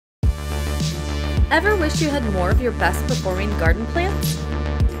Ever wish you had more of your best performing garden plants?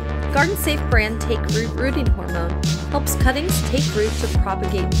 Garden Safe brand TakeRoot rooting hormone helps cuttings take root to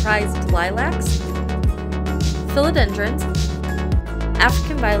propagate prized lilacs, philodendrons,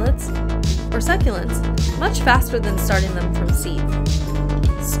 African violets, or succulents much faster than starting them from seed.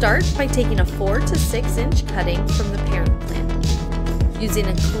 Start by taking a 4 to 6 inch cutting from the parent plant. Using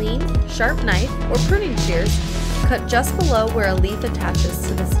a clean, sharp knife or pruning shears, cut just below where a leaf attaches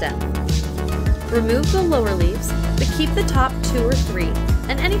to the stem. Remove the lower leaves, but keep the top 2 or 3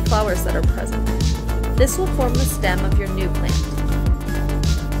 and any flowers that are present. This will form the stem of your new plant.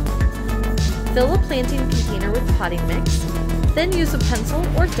 Fill a planting container with potting mix, then use a pencil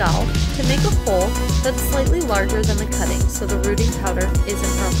or dowel to make a hole that's slightly larger than the cutting so the rooting powder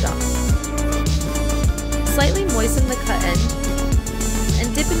isn't rubbed off. Slightly moisten the cut end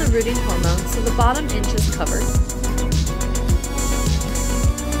and dip in the rooting hormone so the bottom inch is covered.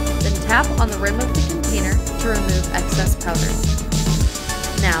 Then tap on the rim of the container to remove excess powder.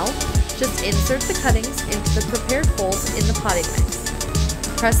 Now, just insert the cuttings into the prepared holes in the potting mix.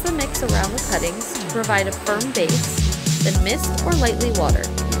 Press the mix around the cuttings to provide a firm base, then mist or lightly water.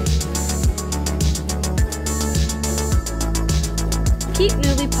 Keep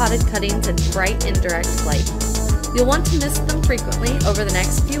newly potted cuttings in bright indirect light. You'll want to mist them frequently over the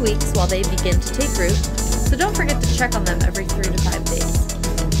next few weeks while they begin to take root, so don't forget to check on them every 3 to 5 days.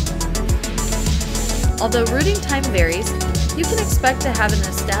 Although rooting time varies, you can expect to have an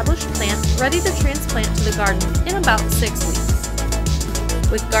established plant ready to transplant to the garden in about 6 weeks.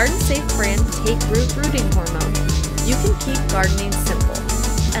 With Garden Safe brand TakeRoot rooting hormone, you can keep gardening simple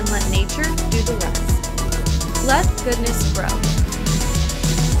and let nature do the rest. Let goodness grow.